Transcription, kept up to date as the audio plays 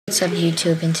What's up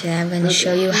YouTube, and today I'm going to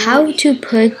show you how to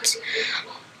put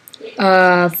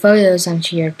photos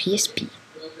onto your PSP.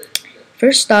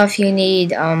 First off, you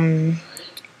need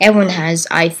everyone has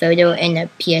iPhoto and a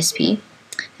PSP.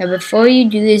 Now before you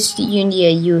do this, you need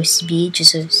a USB,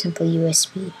 just a simple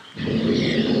USB,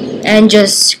 and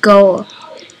just go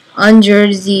under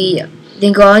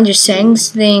then go under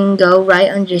settings, then go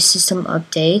right under system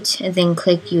update, and then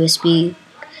click USB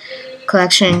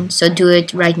collection. So do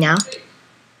it right now.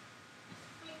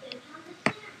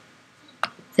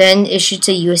 Then it should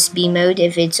say USB mode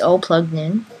if it's all plugged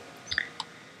in.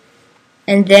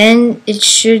 And then it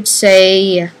should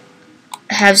say,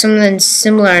 have something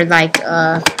similar like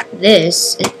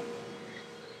this.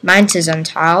 Mine says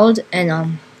untiled, and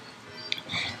then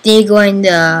you go in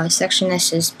the section that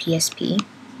says PSP.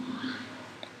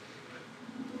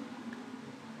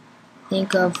 Then you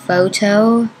go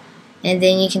photo, and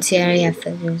then you can see I already have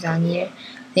photos on here.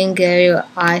 Then go to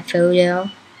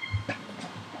iPhoto.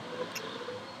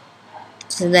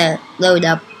 So that load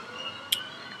up.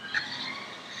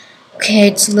 Okay,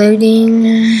 it's loading.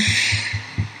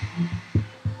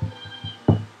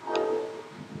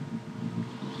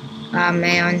 Oh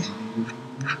man.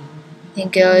 Then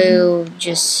go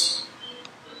just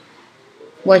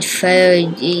what photo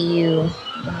do you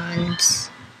want?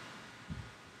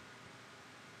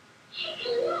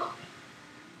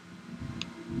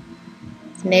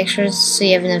 Make sure so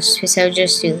you have enough space. I'll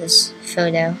just do this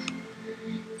photo.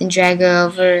 Then drag it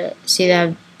over, see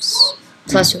that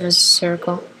plus with a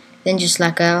circle, then just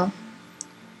let go.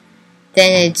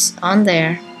 Then it's on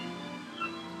there.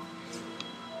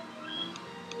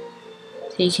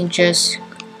 So you can just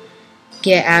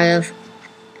get out of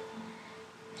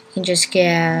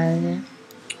it.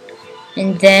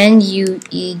 And then you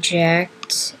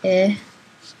eject it.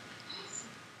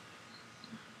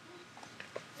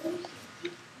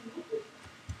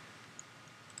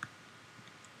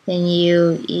 Then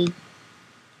you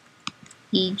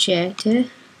eject it.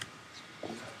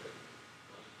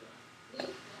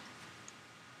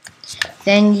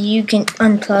 Then you can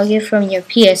unplug it from your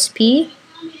PSP.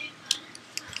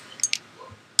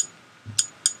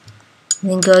 And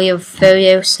then go to your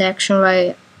photo section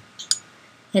right,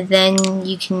 and then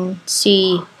you can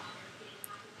see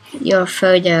your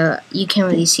photo. You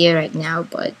can't really see it right now,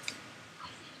 but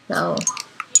so.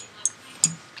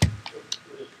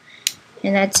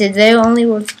 And that's it. They're only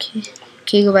worth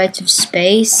gigabytes of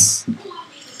space.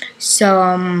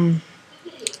 So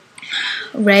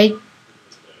rate,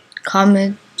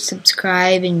 comment,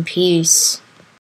 subscribe, and peace.